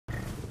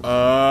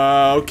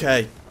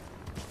Okay.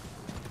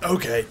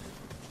 Okay.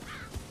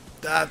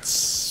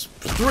 That's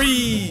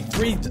three.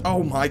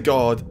 Oh my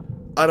god.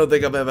 I don't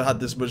think I've ever had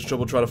this much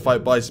trouble trying to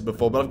fight bison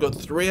before, but I've got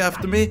 3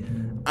 after me,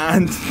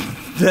 and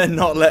they're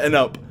not letting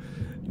up.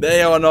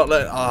 They are not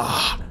letting...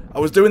 I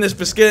was doing this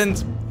for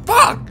skins.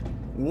 Fuck!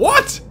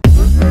 What?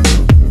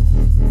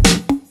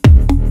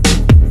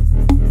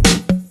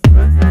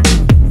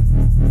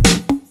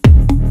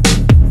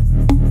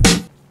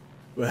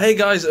 Well, hey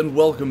guys, and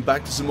welcome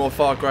back to some more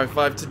Far Cry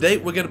 5. Today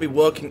we're going to be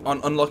working on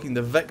unlocking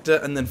the Vector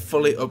and then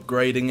fully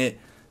upgrading it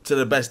to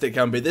the best it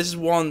can be. This is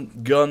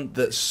one gun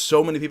that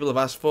so many people have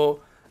asked for,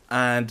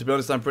 and to be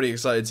honest, I'm pretty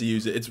excited to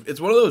use it. It's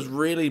one of those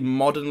really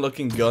modern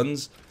looking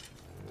guns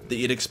that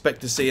you'd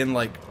expect to see in,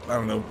 like, I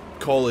don't know,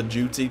 Call of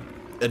Duty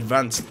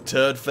Advanced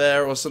Turd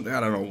Fair or something. I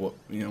don't know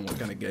what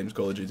kind of games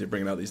Call of Duty are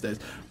bringing out these days,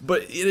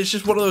 but it's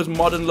just one of those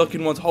modern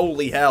looking ones.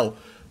 Holy hell,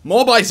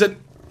 more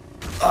bison!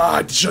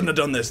 I shouldn't have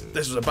done this.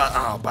 This was a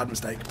bad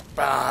mistake.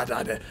 Bad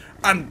idea.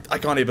 And I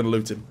can't even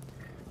loot him.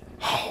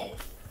 Oh,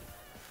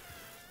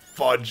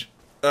 fudge.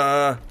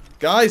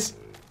 Guys.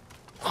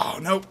 Oh,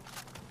 no.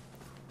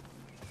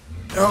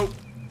 No.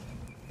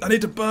 I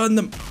need to burn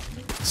them.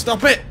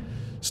 Stop it.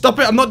 Stop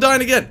it. I'm not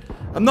dying again.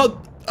 I'm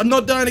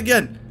not dying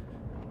again.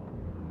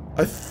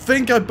 I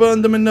think I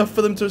burned them enough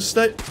for them to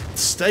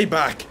stay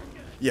back.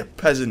 You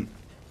peasant.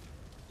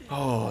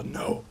 Oh,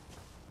 no.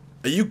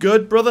 Are you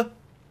good, brother?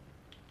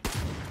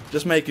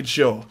 Just making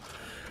sure.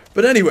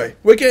 But anyway,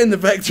 we're getting the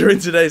Vector in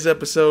today's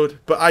episode,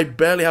 but I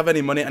barely have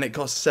any money and it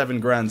costs 7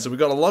 grand, so we've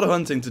got a lot of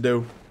hunting to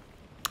do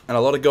and a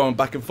lot of going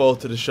back and forth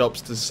to the shops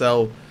to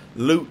sell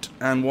loot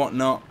and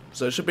whatnot,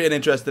 so it should be an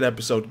interesting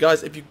episode.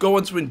 Guys, if you go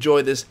on to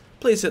enjoy this,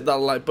 please hit that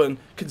like button,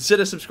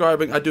 consider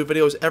subscribing. I do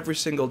videos every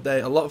single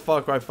day, a lot of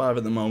Far Cry 5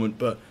 at the moment,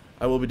 but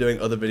I will be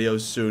doing other videos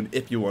soon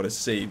if you want to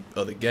see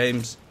other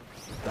games,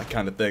 that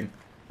kind of thing.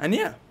 And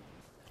yeah.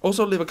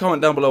 Also, leave a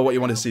comment down below what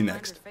you want to see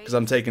next, because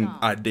I'm taking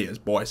ideas,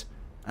 boys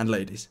and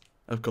ladies,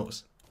 of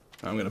course.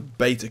 I'm going to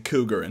bait a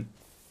cougar in.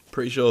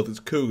 Pretty sure there's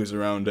cougars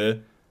around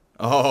here.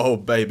 Oh,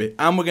 baby.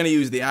 And we're going to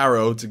use the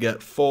arrow to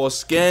get 4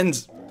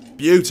 skins.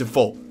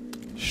 Beautiful.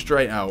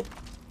 Straight out.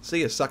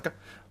 See ya, sucker.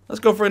 Let's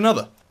go for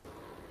another.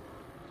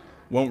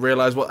 Won't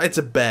realize what... It's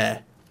a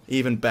bear.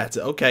 Even better.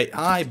 Okay,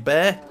 hi,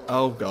 bear.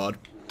 Oh, God.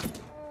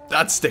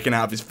 That's sticking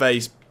out of his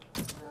face.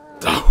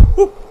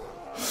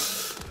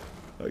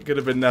 That could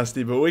have been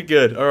nasty, but we're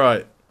good.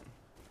 Alright.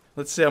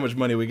 Let's see how much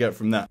money we get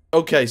from that.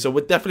 Okay, so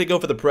we're definitely going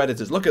for the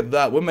predators. Look at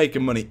that. We're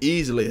making money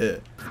easily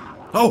here.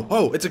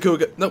 Oh, it's a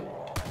cougar. No.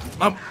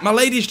 My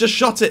lady's just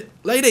shot it.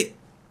 Lady.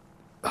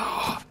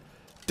 Oh,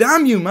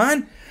 damn you,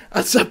 man.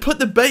 I put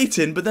the bait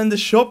in, but then the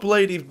shop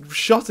lady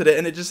shot at it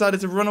and it decided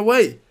to run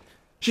away.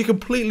 She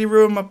completely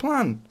ruined my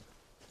plan.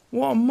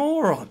 What a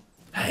moron.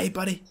 Hey,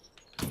 buddy.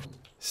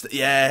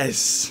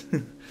 Yes.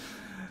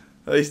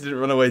 At least it didn't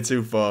run away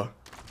too far.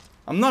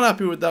 I'm not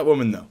happy with that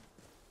woman, though.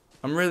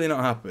 I'm really not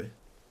happy.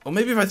 Or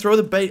maybe if I throw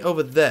the bait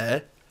over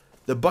there,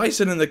 the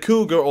bison and the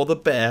cougar, or the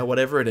bear,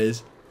 whatever it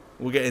is,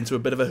 we'll get into a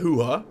bit of a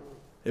hoo-ha.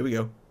 Here we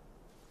go.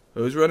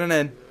 Who's running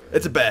in?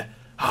 It's a bear.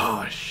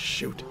 Oh,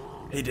 shoot.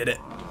 He did it.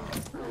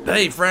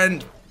 Hey,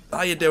 friend.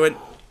 How you doing?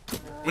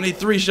 We need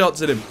 3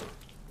 shots at him.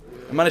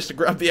 I managed to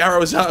grab the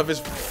arrows out of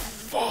his...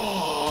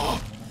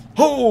 Oh,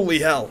 holy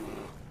hell.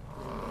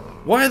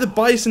 Why are the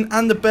bison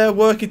and the bear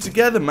working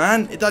together,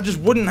 man? That just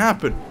wouldn't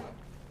happen.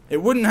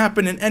 It wouldn't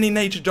happen in any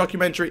nature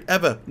documentary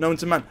ever known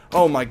to man.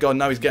 Oh my god,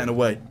 now he's getting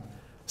away.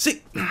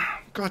 See?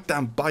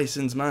 Goddamn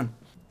bisons, man.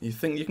 You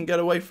think you can get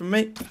away from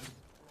me?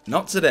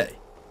 Not today.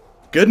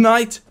 Good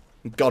night,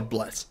 and God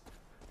bless.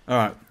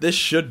 Alright, this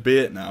should be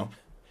it now.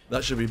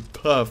 That should be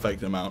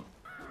perfect amount.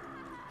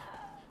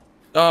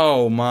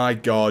 Oh my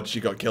god, she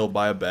got killed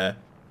by a bear.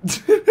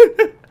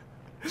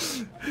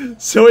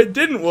 So it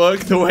didn't work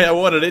the way I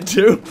wanted it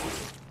to.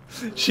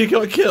 She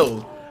got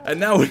killed, and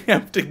now we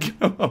have to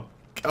go.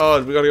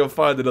 God, we gotta go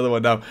find another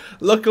one now.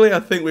 Luckily,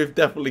 I think we've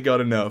definitely got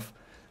enough.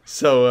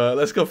 So,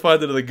 let's go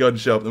find another gun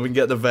shop, then we can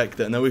get the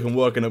Vector, and then we can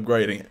work on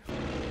upgrading it.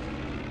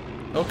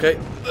 Okay.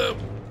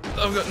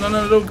 I've got...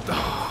 No.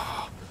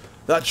 Oh,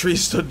 that tree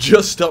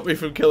just stopped me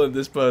from killing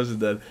this person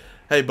then.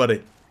 Hey,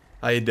 buddy.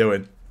 How you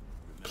doing?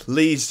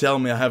 Please tell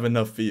me I have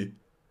enough for you.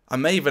 I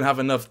may even have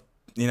enough,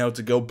 you know,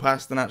 to go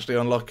past and actually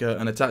unlock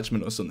an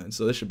attachment or something,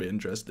 so this should be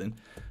interesting.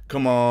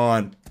 Come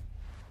on.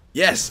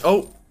 Yes!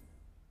 Oh!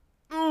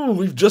 Ooh,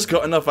 we've just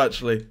got enough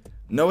actually.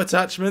 No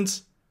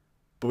attachments,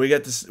 but we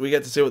get to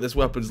see what this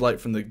weapon's like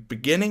from the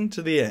beginning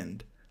to the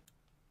end.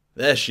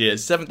 There she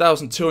is,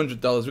 $7,200. We've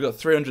got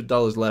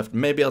 $300 left.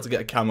 Maybe able to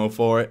get a camo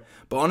for it.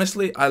 But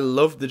honestly, I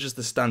love just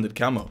the standard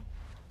camo.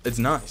 It's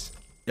nice.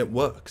 It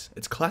works.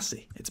 It's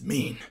classy. It's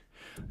mean.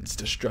 It's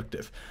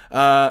destructive.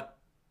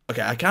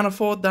 Okay, I can't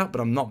afford that,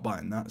 but I'm not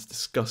buying that. It's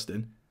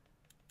disgusting.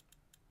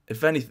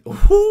 If anything,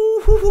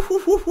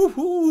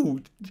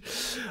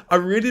 I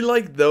really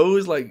like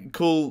those, like,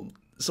 cool,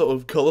 sort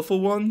of colourful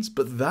ones,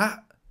 but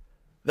that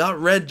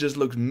red just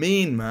looks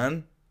mean,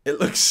 man. It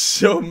looks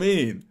so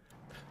mean.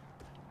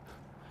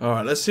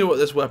 Alright, let's see what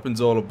this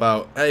weapon's all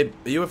about. Hey,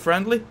 are you a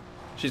friendly?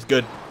 She's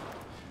good.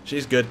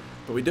 She's good.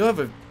 But we do have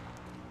a...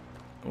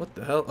 What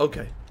the hell?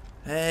 Okay.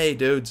 Hey,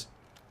 dudes.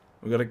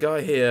 We got a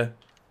guy here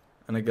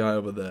and a guy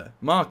over there.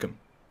 Mark him.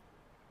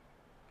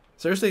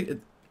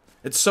 Seriously?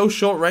 It's so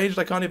short-ranged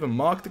I can't even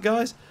mark the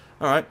guys?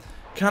 Alright.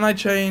 Can I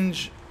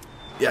change...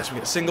 Yes, we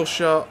get single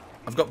shot.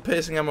 I've got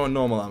piercing ammo and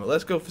normal ammo.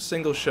 Let's go for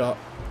single shot.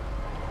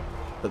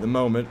 At the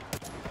moment.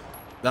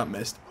 That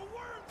missed.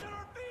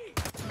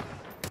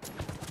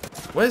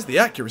 Where's the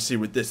accuracy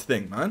with this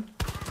thing, man?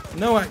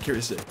 No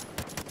accuracy.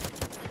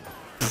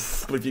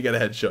 But if you get a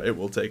headshot, it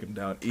will take him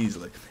down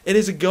easily. It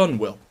is a gun,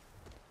 Will.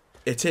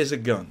 It is a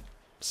gun.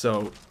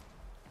 So,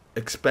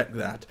 expect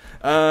that.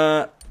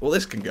 Well,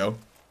 this can go.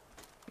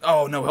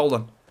 Oh, no, hold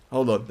on.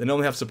 Hold on. They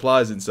normally have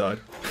supplies inside.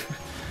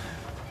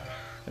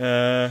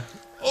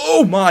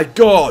 Oh, my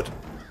God!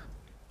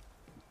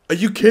 Are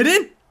you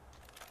kidding?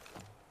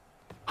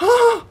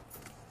 Huh?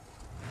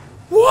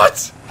 What?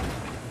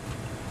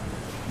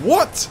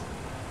 What?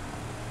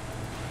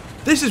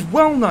 This is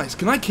well nice.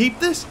 Can I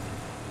keep this?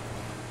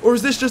 Or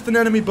is this just an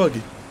enemy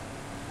buggy?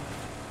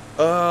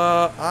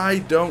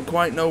 I don't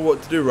quite know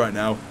what to do right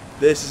now.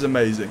 This is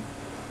amazing.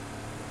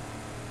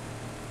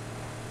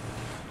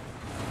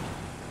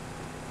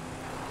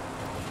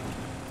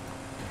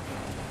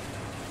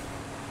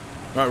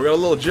 Alright, we got a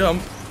little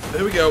jump.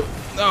 Here we go.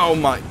 Oh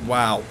my,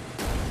 wow.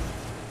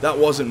 That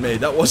wasn't me.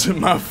 That wasn't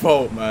my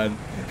fault, man.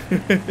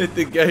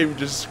 The game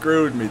just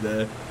screwed me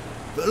there.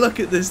 But look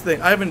at this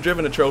thing. I haven't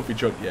driven a trophy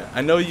truck yet.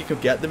 I know you can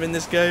get them in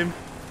this game,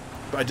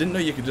 but I didn't know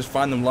you could just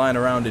find them lying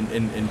around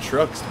in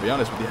trucks, to be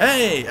honest with you.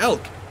 Hey,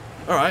 elk!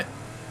 Alright.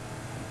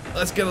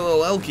 Let's get a little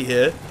elky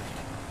here.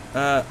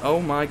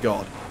 Oh my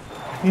God.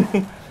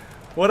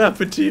 What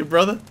happened to you,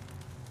 brother?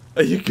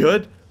 Are you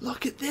good?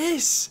 Look at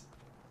this!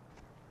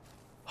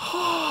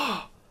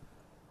 Oh,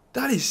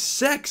 that is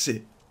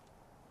sexy.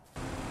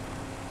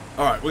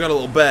 Alright, we got a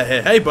little bear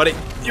here. Hey, buddy,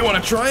 you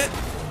want to try it?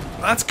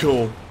 That's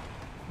cool.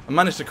 I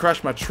managed to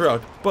crash my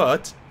truck,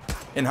 but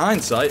in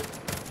hindsight,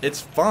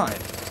 it's fine.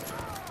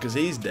 Because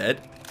he's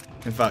dead.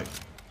 In fact,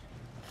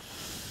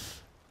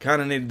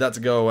 kind of needed that to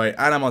go away.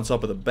 And I'm on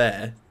top of the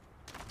bear.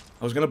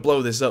 I was going to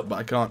blow this up, but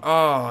I can't.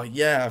 Oh,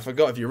 yeah, I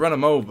forgot. If you run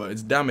him over,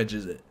 it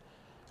damages it.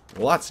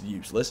 Well, that's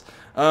useless.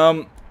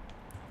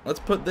 Let's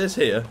put this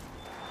here.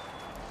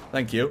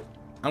 Thank you.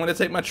 I'm going to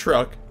take my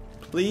truck.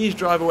 Please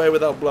drive away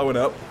without blowing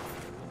up.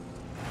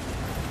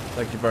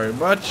 Thank you very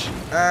much.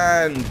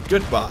 And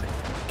goodbye.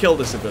 Kill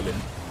the civilian.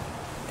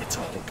 It's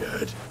all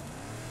good.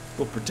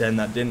 We'll pretend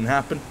that didn't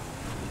happen.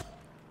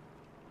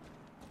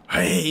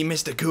 Hey,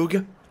 Mr.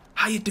 Cougar.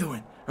 How you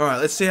doing?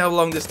 Alright, let's see how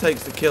long this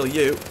takes to kill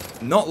you.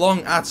 Not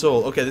long at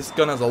all. Okay, this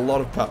gun has a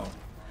lot of power.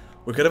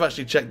 We could have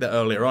actually checked that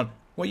earlier on.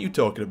 What are you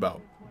talking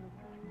about?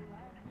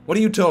 What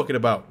are you talking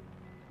about?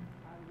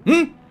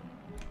 Hmm?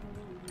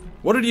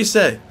 What did you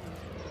say?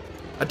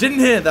 I didn't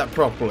hear that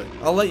properly.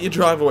 I'll let you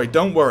drive away.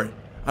 Don't worry.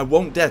 I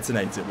won't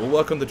detonate it. We'll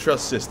work on the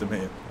trust system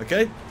here.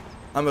 Okay?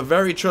 I'm a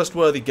very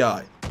trustworthy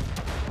guy.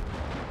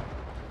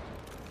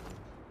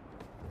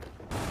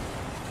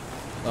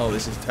 Oh,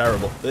 this is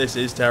terrible. This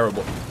is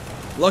terrible.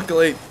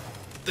 Luckily,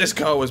 this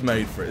car was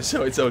made for it,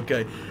 so it's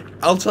okay.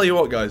 I'll tell you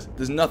what, guys.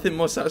 There's nothing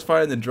more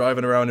satisfying than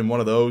driving around in one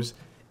of those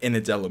in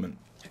its element.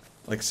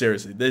 Like,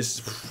 seriously. This,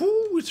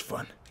 whew, it's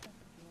fun.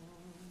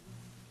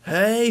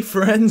 Hey,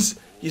 friends.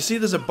 You see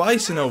there's a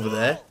bison over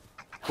there?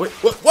 Wait,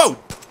 whoa!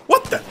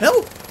 What the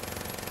hell?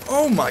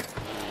 Oh my...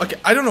 Okay,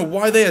 I don't know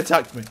why they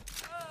attacked me.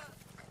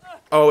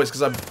 Oh, it's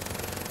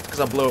because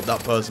I blew up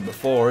that person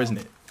before, isn't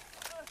it?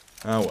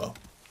 Oh, well.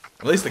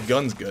 At least the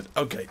gun's good.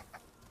 Okay.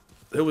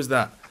 Who was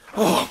that?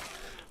 Oh,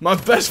 my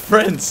best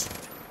friends.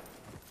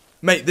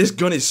 Mate, this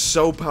gun is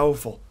so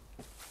powerful.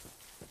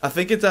 I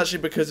think it's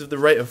actually because of the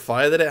rate of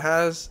fire that it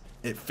has.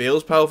 It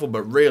feels powerful,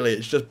 but really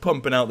it's just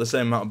pumping out the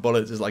same amount of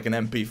bullets as like an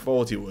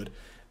MP40 would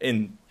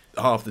in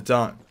half the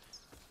time.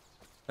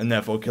 And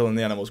therefore killing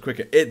the animals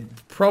quicker.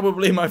 It's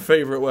probably my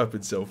favourite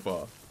weapon so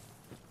far.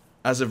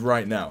 As of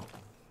right now.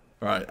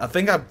 Right, I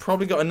think I've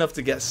probably got enough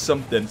to get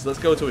something. So let's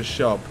go to a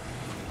shop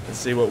and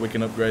see what we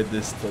can upgrade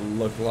this to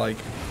look like.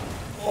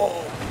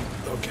 Oh,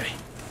 okay.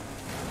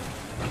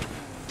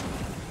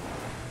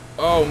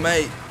 Oh,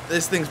 mate,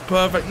 this thing's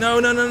perfect. No,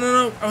 no, no,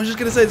 no, no. I was just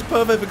going to say it's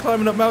perfect for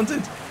climbing up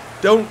mountains.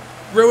 Don't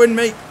ruin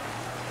me.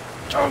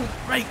 Don't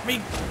make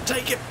me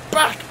take it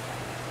back.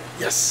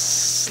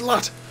 Yes,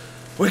 slut.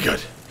 We're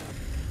good.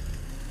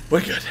 We're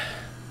good.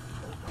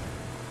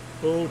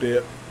 Oh,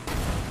 dear.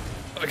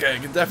 Okay, I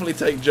can definitely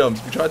take jumps.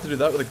 If you try to do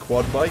that with a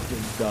quad bike, you'll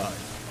die.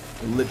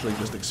 You'll literally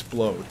just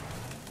explode.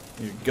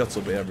 Your guts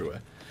will be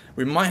everywhere.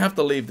 We might have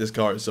to leave this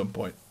car at some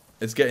point.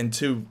 It's getting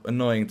too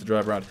annoying to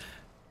drive around.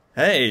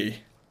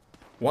 Hey!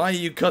 Why are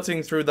you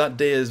cutting through that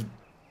deer's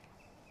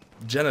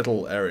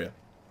genital area?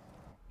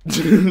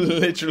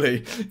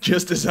 Literally,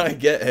 just as I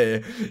get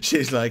here,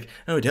 she's like,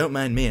 oh, don't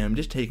mind me, I'm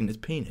just taking his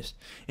penis.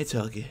 It's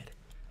all good.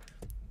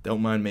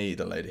 Don't mind me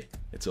either, lady.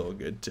 It's all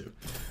good, too.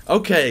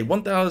 Okay,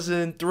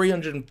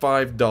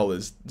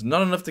 $1,305. It's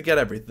not enough to get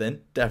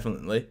everything,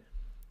 definitely.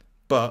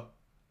 But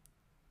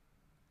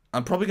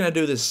I'm probably going to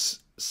do this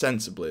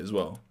sensibly as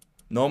well.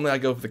 Normally I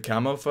go for the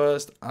camo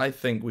first. I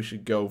think we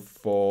should go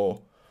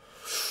for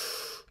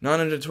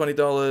 $920,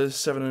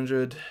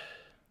 $700.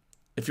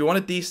 If you want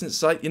a decent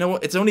sight, you know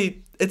what?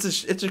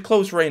 It's a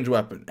close range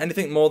weapon.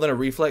 Anything more than a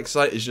reflex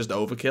sight is just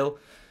overkill.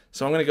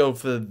 So I'm going to go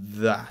for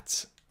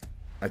that,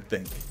 I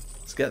think.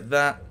 Let's get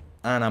that,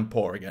 and I'm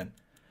poor again.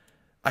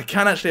 I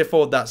can actually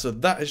afford that, so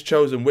that has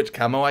chosen which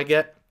camo I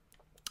get.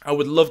 I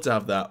would love to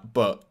have that,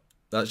 but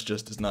that's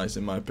just as nice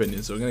in my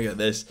opinion. So we're going to get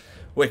this.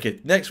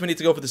 Wicked. Next we need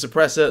to go for the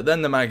suppressor,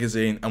 then the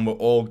magazine, and we're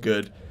all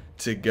good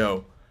to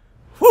go.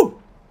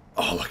 Whew!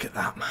 Oh, look at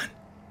that, man.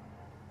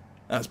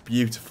 That's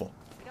beautiful.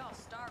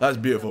 That's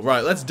beautiful.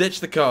 Right, let's ditch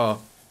the car.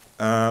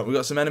 We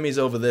got some enemies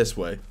over this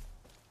way.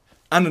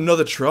 And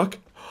another truck.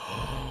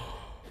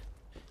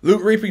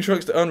 Loot reaping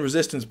trucks to earn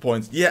resistance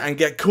points. Yeah, and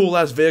get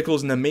cool-ass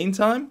vehicles in the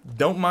meantime?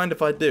 Don't mind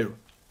if I do.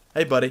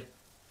 Hey, buddy.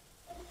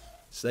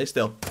 Stay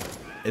still.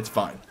 It's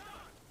fine.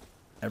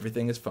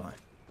 Everything is fine.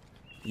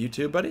 You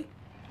too, buddy?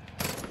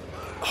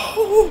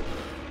 Oh!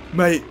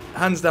 Mate,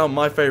 hands down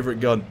my favorite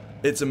gun.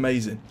 It's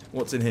amazing.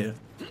 What's in here?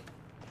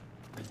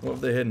 What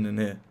have they hidden in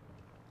here?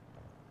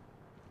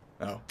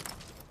 Oh.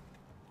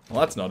 Well,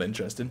 that's not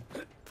interesting.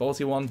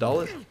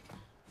 $41?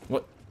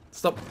 What?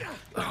 Stop.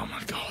 Oh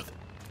my god.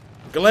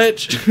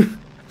 Glitch!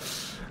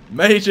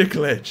 Major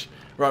glitch.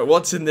 Right,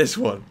 what's in this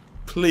one?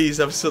 Please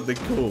have something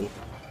cool.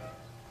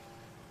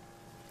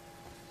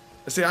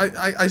 See,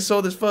 I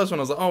saw this first one,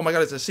 I was like, oh my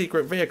god, it's a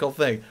secret vehicle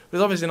thing. But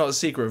it's obviously not a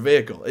secret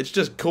vehicle. It's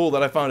just cool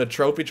that I found a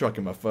trophy truck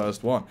in my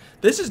first one.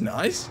 This is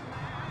nice.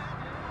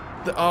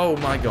 Oh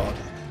my god.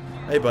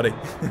 Hey, buddy.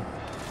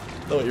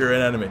 Thought you were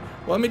an enemy.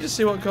 Well, let me just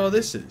see what car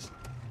this is.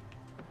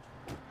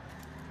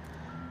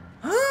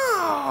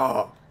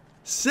 Oh!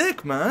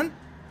 Sick, man.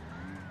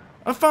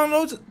 I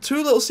found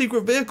two little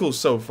secret vehicles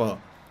so far.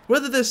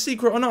 Whether they're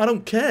secret or not, I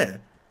don't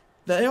care.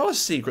 They are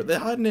secret. They're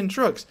hiding in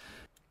trucks.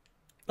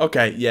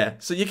 Okay, yeah.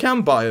 So you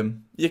can buy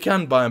them. You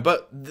can buy them.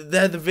 But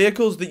they're the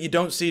vehicles that you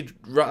don't see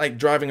like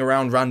driving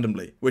around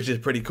randomly, which is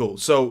pretty cool.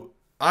 So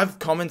I've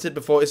commented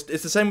before. It's the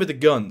same with the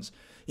guns.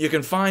 You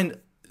can find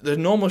the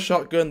normal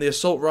shotgun, the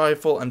assault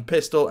rifle, and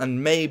pistol,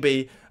 and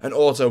maybe an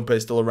auto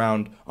pistol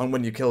around on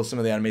when you kill some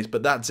of the enemies,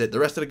 but that's it. The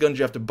rest of the guns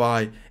you have to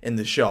buy in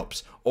the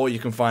shops, or you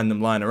can find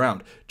them lying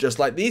around. Just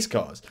like these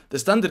cars. The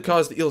standard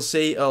cars that you'll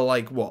see are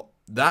like, what?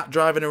 That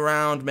driving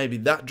around, maybe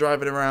that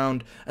driving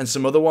around, and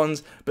some other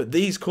ones. But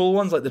these cool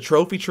ones, like the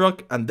trophy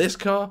truck and this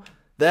car,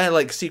 they're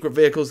like secret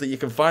vehicles that you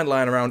can find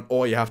lying around,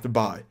 or you have to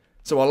buy.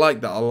 So I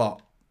like that a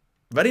lot.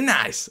 Very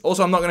nice.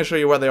 Also, I'm not going to show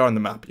you where they are on the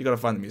map. You got to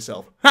find them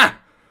yourself. Ha!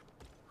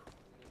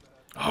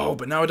 Oh,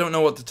 but now I don't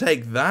know what to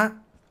take. That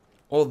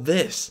or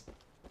this?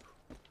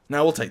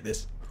 Now we'll take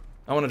this.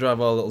 I want to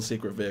drive all little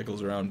secret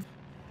vehicles around.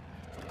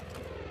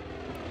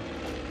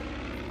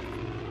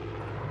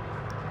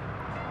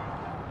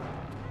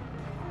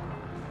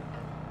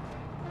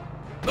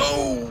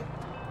 Oh!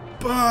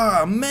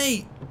 Bah,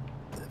 mate!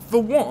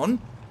 For one,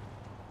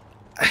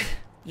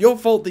 your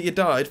fault that you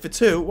died. For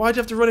two, why'd you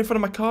have to run in front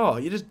of my car?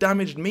 You just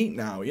damaged meat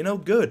now. You're no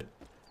good.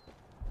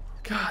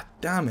 God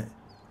damn it.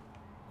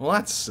 Well,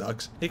 that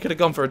sucks. He could have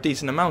gone for a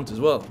decent amount as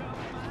well.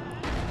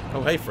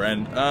 Oh, hey,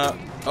 friend.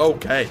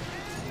 Okay.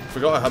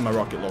 Forgot I had my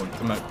rocket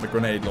launcher, my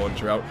grenade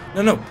launcher out.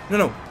 No.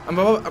 I'm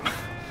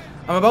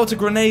about to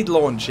grenade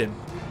launch him.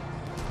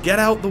 Get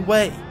out the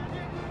way.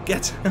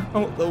 Get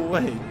out the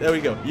way. There we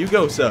go. You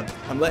go, sir.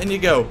 I'm letting you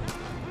go.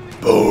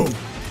 Boom.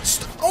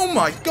 Oh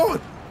my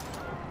god.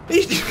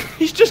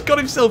 He's just got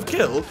himself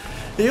killed.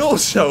 He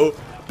also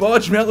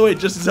barged me out the way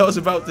just as I was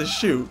about to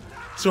shoot,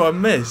 so I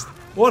missed.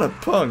 What a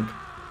punk.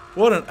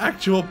 What an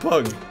actual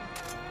punk.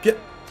 Get.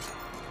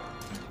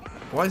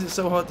 Why is it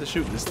so hard to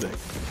shoot this thing?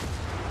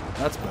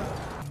 That's bad.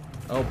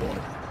 Oh boy.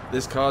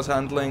 This car's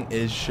handling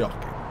is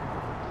shocking.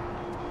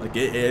 Like,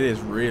 it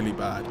is really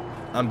bad.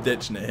 I'm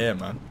ditching it here,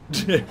 man.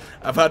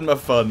 I've had my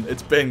fun.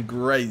 It's been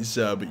great,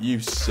 sir, but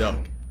you suck.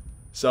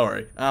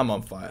 Sorry, I'm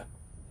on fire.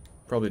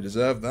 Probably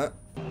deserve that.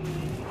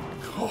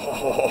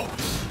 Oh.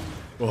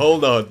 Well,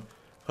 hold on.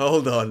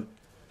 Hold on.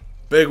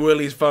 Big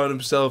Willy's found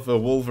himself a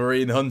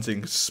Wolverine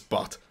hunting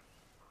spot.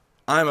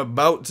 I'm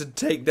about to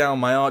take down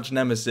my arch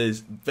nemesis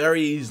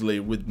very easily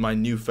with my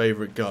new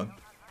favorite gun.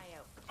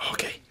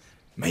 Okay.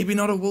 Maybe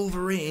not a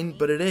Wolverine,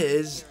 but it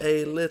is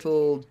a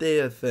little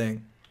deer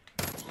thing.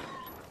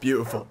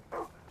 Beautiful.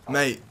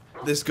 Mate,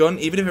 this gun,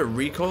 even if it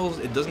recoils,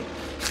 it doesn't...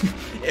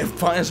 it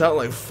fires out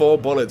like 4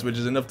 bullets, which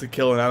is enough to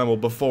kill an animal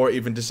before it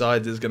even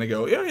decides it's going to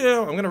go, yeah,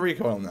 I'm going to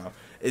recoil now.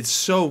 It's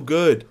so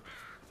good.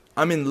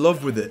 I'm in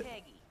love with it.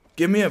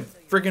 Give me a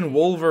freaking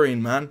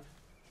Wolverine, man.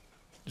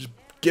 Just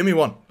give me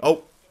one.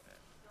 Oh.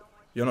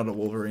 You're not a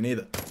Wolverine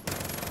either.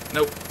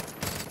 Nope.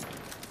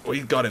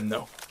 We got him,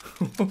 though.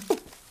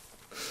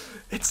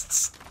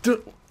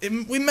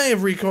 We may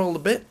have recoiled a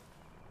bit.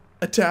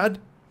 A tad.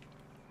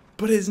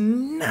 But it's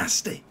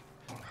nasty.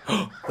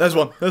 There's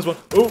one. There's one.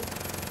 Oh.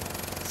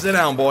 Sit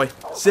down, boy.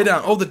 Sit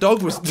down. Oh, the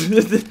dog was...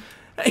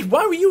 Hey,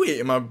 why were you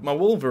eating my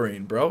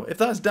Wolverine, bro? If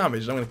that's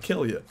damaged, I'm going to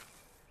kill you.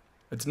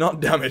 It's not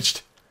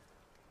damaged.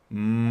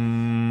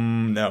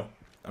 No.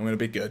 I'm gonna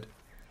be good.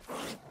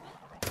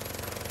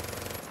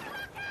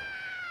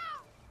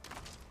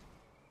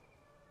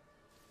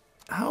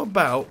 How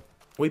about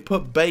we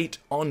put bait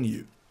on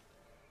you?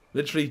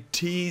 Literally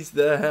tease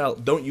the hell.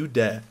 Don't you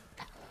dare.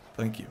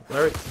 Thank you.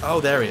 Oh,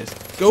 there he is.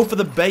 Go for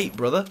the bait,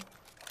 brother.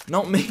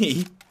 Not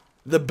me.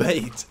 The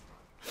bait.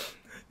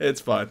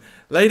 It's fine.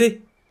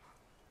 Lady,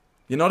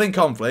 you're not in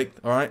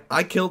conflict, alright?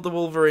 I killed the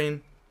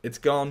Wolverine. It's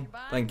gone.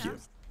 Thank you.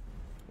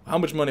 How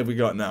much money have we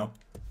got now?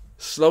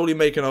 Slowly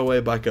making our way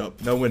back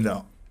up. No, we're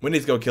not. We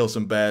need to go kill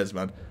some bears,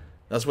 man.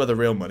 That's where the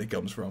real money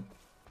comes from.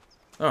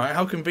 Alright,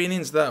 how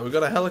convenient is that? We've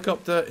got a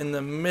helicopter in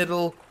the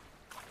middle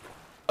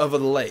of a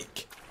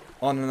lake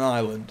on an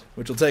island,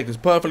 which will take us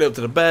perfectly up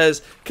to the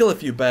bears, kill a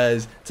few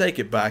bears, take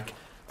it back,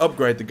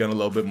 upgrade the gun a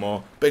little bit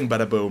more, bing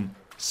bada boom,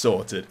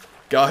 sorted.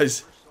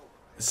 Guys,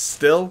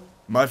 still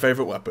my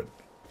favourite weapon.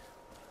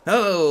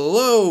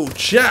 Hello,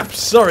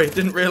 chaps. Sorry,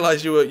 didn't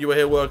realise you were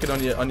here working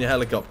on your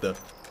helicopter.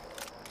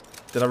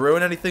 Did I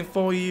ruin anything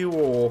for you,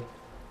 or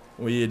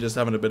were you just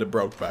having a bit of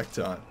Brokeback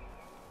time?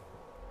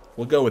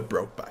 We'll go with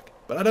Brokeback,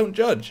 but I don't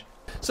judge.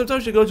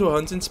 Sometimes you go to a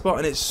hunting spot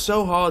and it's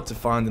so hard to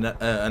find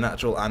an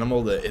actual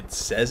animal that it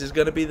says is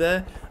going to be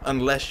there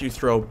unless you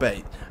throw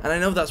bait. And I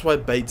know that's why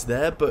bait's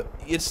there, but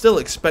you'd still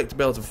expect to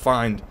be able to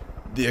find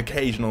the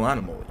occasional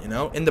animal, you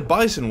know? In the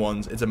bison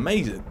ones, it's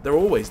amazing. They're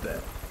always there.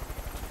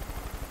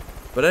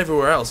 But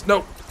everywhere else,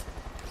 no.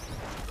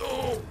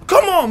 Oh,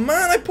 come on,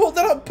 man! I pulled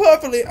that up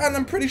perfectly, and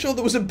I'm pretty sure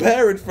there was a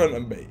bear in front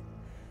of me.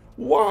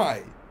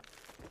 Why?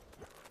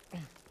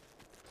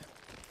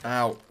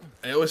 Ow.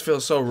 It always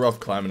feels so rough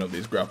climbing up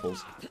these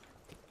grapples.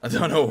 I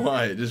don't know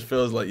why. It just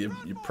feels like you're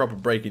proper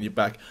breaking your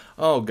back.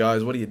 Oh,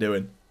 guys, what are you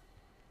doing?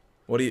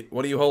 What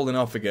are you holding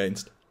off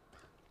against?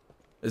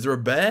 Is there a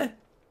bear?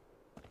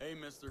 Hey,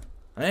 mister.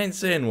 I ain't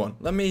seeing one.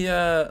 Let me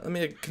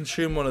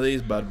consume one of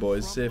these bad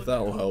boys. See if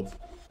that'll help.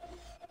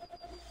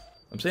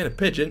 I'm seeing a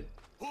pigeon.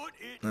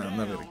 No, I'm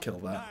never gonna kill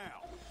that.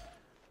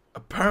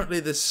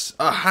 Apparently this...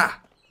 Aha!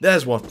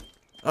 There's one.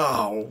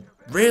 Oh,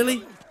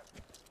 really?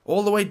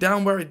 All the way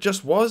down where it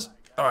just was?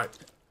 Alright.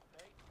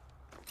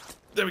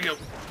 There we go.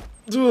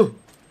 Ugh.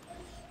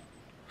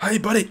 Hey,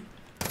 buddy.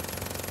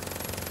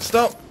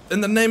 Stop.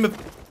 In the name of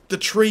the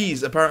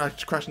trees. Apparently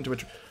I crashed into a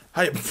tree.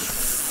 Hey.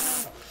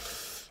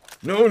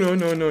 No.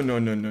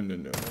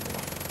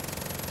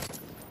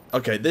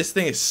 Okay, this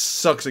thing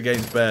sucks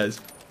against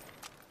bears.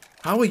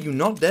 How are you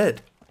not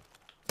dead?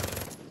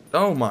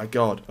 Oh my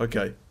god.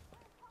 Okay.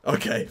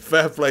 Okay,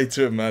 fair play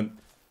to him, man.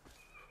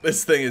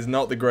 This thing is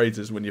not the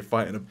greatest when you're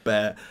fighting a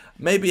bear.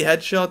 Maybe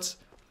headshots,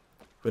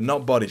 but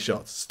not body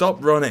shots.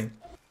 Stop running.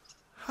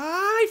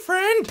 Hi,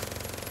 friend.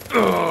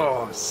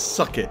 Oh,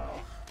 suck it.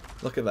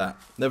 Look at that.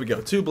 There we go.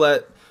 Two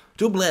bear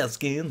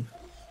skins.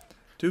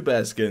 Two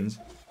bear skins.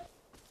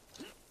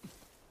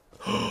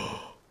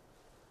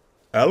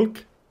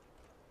 Elk?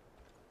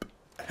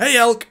 Hey,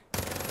 elk.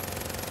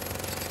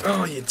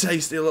 Oh, you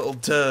tasty little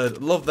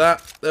turd. Love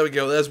that. There we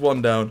go. There's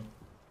one down.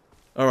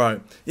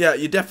 Alright. Yeah,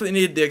 you definitely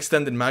need the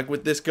extended mag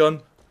with this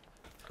gun.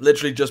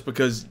 Literally just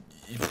because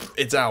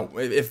it's out.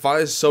 It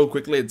fires so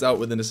quickly, it's out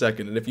within a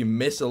second. And if you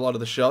miss a lot of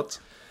the shots,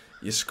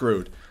 you're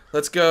screwed.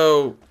 Let's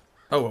go...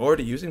 Oh, we're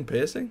already using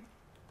piercing?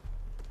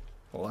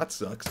 Well, that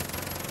sucks.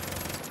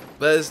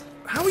 There's...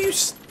 How are you...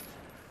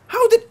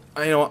 How did...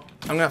 You know what?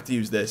 I'm gonna have to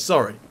use this.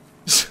 Sorry.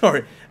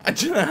 Sorry. I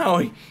don't know how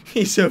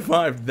he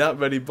survived that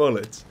many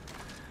bullets.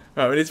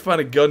 Alright, we need to find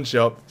a gun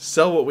shop,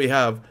 sell what we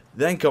have,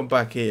 then come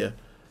back here.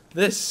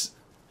 This...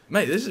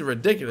 Mate, this is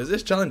ridiculous.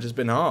 This challenge has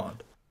been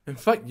hard. In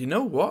fact, you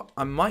know what?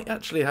 I might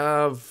actually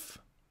have...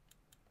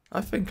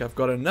 I think I've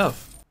got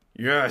enough.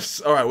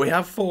 Yes! Alright, we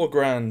have 4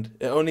 grand.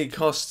 It only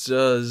costs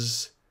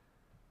us...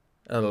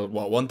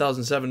 what,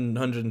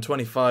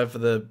 1,725 for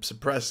the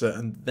suppressor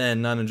and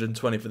then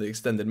 920 for the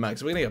extended mag.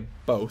 So we're gonna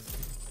get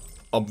both.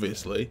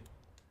 Obviously.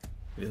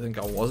 Do you think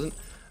I wasn't?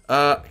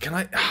 Can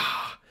I...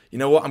 You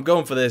know what? I'm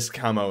going for this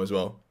camo as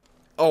well.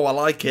 Oh, I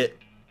like it.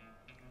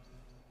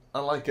 I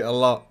like it a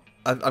lot.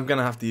 I'm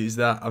gonna have to use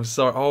that. I'm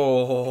sorry.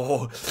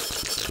 Oh,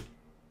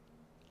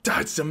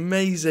 that's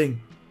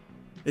amazing.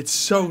 It's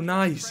so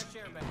nice.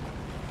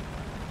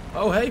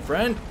 Oh, hey,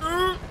 friend.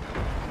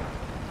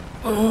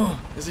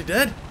 Oh, is he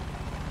dead?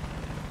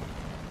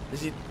 Is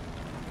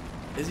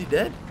he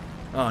dead?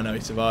 Oh no, he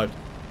survived.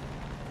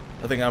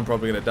 I think I'm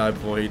probably gonna die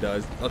before he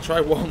dies. I'll try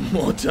one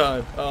more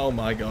time. Oh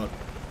my god.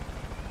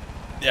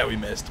 Yeah, we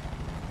missed.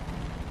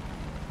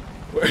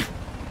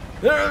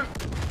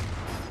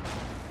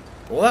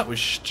 Well, that was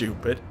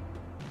stupid.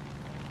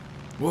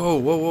 Whoa,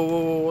 whoa, whoa, whoa,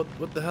 whoa,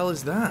 what the hell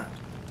is that?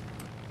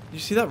 You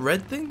see that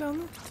red thing down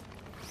there?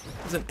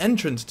 There's an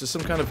entrance to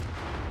some kind of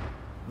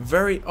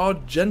very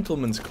odd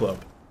gentleman's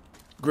club.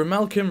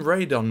 Grimalkin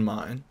Radon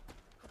Mine.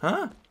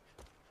 Huh?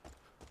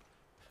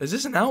 Is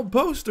this an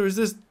outpost or is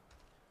this...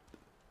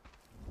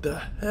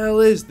 The hell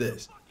is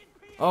this?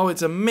 Oh,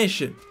 it's a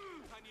mission.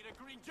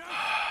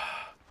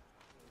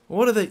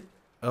 What are they...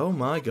 Oh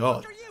my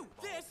god.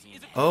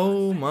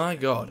 Oh my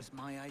god.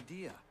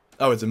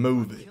 Oh, it's a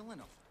movie.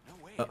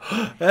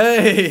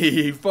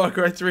 Hey, Far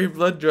Cry 3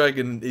 Blood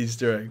Dragon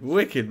Easter egg.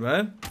 Wicked,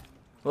 man.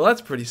 Well,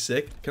 that's pretty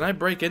sick. Can I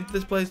break into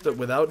this place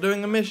without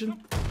doing a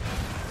mission?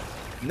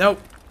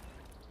 Nope.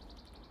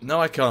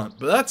 No, I can't.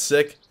 But that's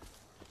sick.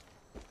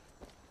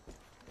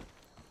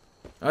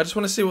 I just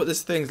want to see what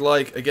this thing's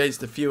like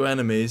against a few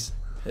enemies.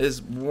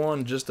 There's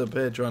one just up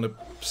here trying to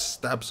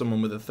stab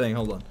someone with a thing.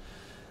 Hold on.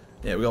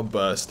 Yeah, we got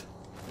burst.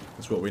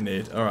 That's what we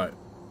need. Alright.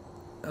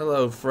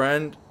 Hello,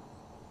 friend.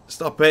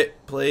 Stop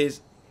it,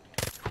 please.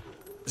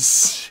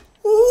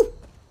 Ooh.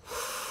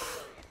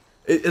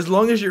 As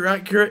long as you're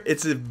accurate,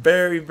 it's a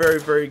very, very,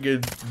 very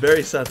good,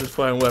 very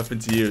satisfying weapon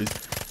to use.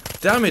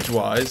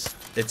 Damage-wise,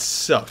 it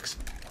sucks.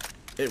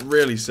 It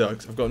really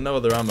sucks. I've got no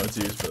other ammo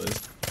to use for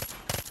this.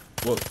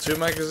 What, 2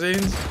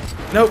 magazines?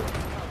 Nope.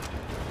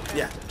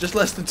 Yeah, just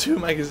less than 2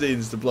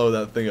 magazines to blow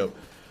that thing up.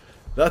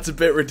 That's a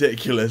bit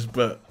ridiculous,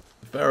 but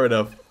fair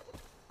enough.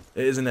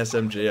 It is an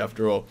SMG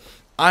after all.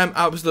 I'm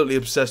absolutely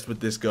obsessed with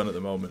this gun at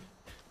the moment.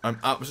 I'm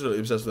absolutely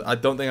obsessed with it. I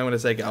don't think I'm going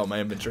to take it out of my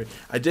inventory.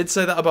 I did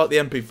say that about the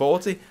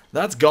MP40.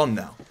 That's gone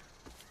now.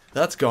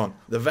 That's gone.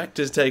 The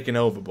Vector's taken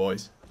over,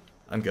 boys.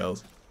 And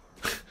girls.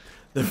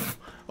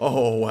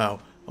 Oh, wow.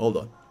 Hold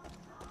on.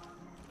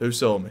 Who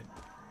saw me?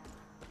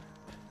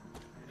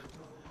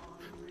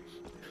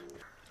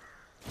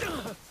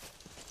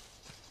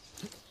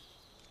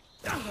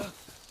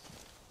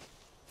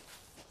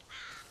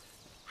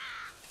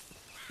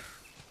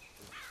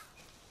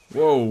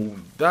 Whoa,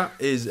 that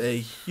is a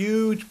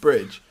huge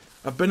bridge.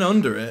 I've been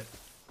under it,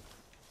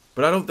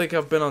 but I don't think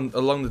I've been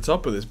along the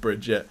top of this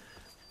bridge yet.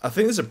 I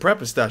think there's a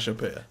prepper stash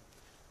up here.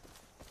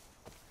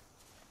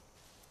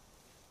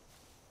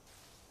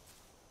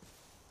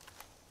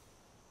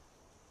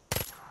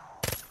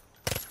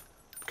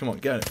 Come on,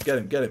 get him, get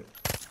him, get him.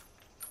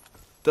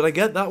 Did I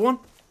get that one?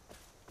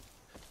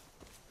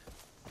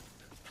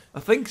 I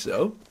think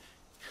so.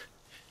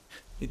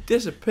 He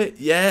disappeared.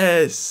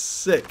 Yes,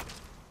 sick.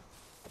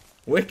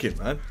 Wicked,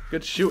 man.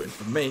 Good shooting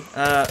from me.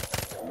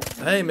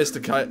 Hey,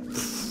 Mr.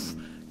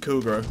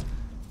 Cougar.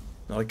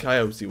 Not a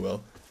coyote,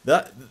 will.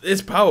 That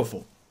is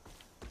powerful.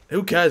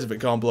 Who cares if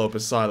it can't blow up a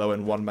silo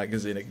in 1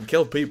 magazine? It can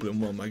kill people in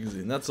 1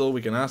 magazine. That's all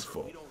we can ask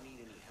for.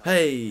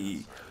 Hey,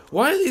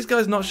 why are these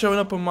guys not showing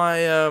up on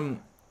my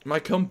my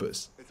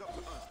compass?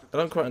 I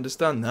don't quite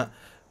understand that.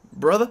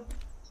 Brother?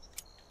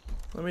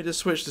 Let me just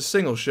switch to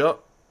single shot.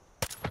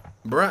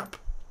 Brap.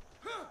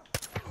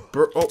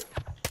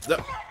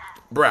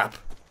 Brap.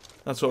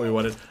 That's what we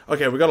wanted.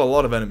 Okay, we got a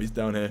lot of enemies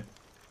down here.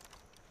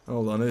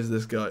 Hold on, who's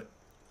this guy?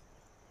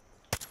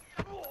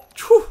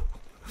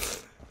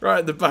 Right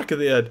at the back of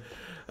the head.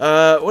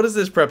 What is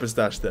this prepper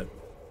stash then?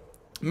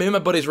 Me and my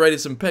buddies raided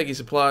some Peggy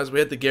supplies. We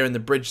had the gear in the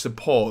bridge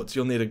support.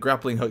 You'll need a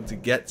grappling hook to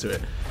get to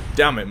it.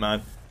 Damn it,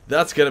 man.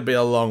 That's gonna be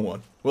a long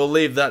one. We'll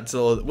leave that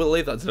to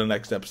the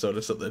next episode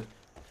or something.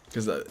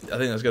 Because I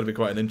think that's gonna be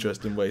quite an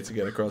interesting way to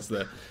get across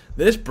there.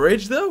 This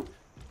bridge though?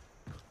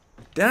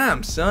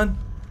 Damn, son.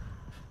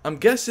 I'm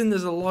guessing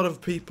there's a lot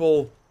of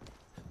people...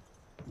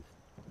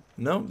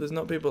 No, there's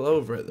not people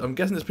over it. I'm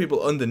guessing there's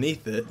people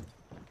underneath it.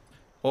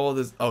 Or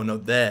there's... Oh, no,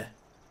 there.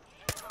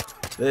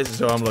 This is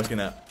who I'm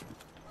looking at.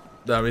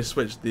 Now we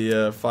switched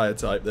the fire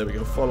type. There we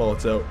go. Full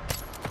auto.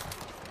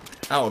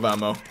 Out of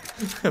ammo.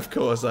 Of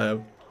course I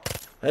am.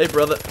 Hey,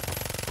 brother.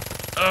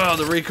 Oh,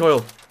 the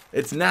recoil.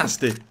 It's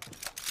nasty.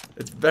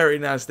 It's very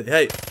nasty.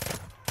 Hey.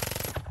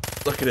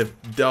 Look at him.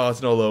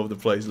 Darting all over the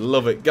place.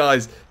 Love it.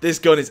 Guys, this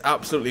gun is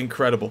absolutely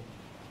incredible.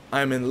 I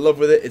am in love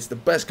with it. It's the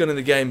best gun in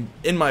the game,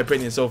 in my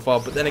opinion, so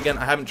far. But then again,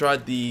 I haven't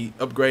tried the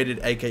upgraded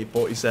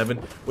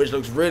AK-47, which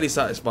looks really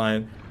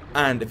satisfying.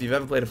 And if you've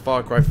ever played a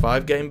Far Cry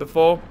 5 game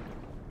before,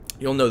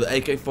 you'll know that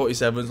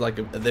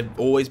AK-47s, they've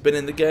always been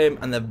in the game,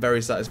 and they're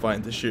very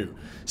satisfying to shoot.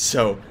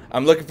 So,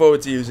 I'm looking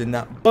forward to using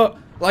that. But,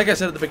 like I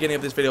said at the beginning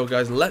of this video,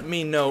 guys, let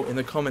me know in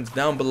the comments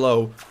down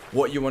below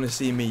what you want to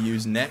see me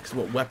use next,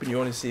 what weapon you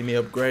want to see me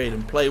upgrade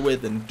and play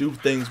with and do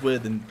things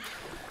with and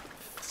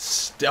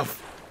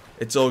stuff.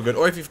 It's all good.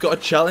 Or if you've got a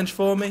challenge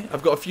for me,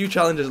 I've got a few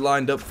challenges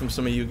lined up from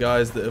some of you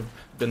guys that have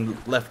been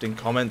left in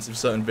comments of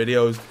certain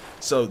videos.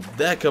 So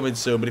they're coming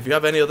soon. But if you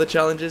have any other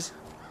challenges,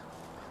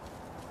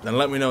 then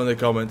let me know in the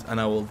comments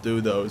and I will do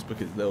those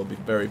because they'll be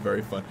very,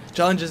 very fun.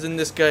 Challenges in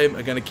this game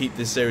are going to keep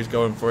this series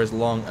going for as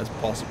long as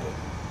possible.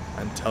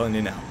 I'm telling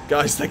you now.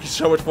 Guys, thank you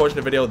so much for watching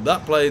the video.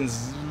 That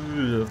plane's... I thought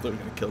he was going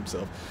to kill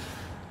himself.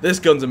 This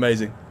gun's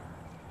amazing.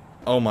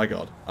 Oh my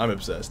god. I'm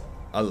obsessed.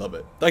 I love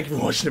it. Thank you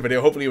for watching the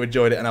video. Hopefully you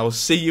enjoyed it, and I will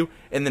see you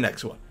in the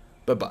next one.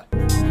 Bye-bye.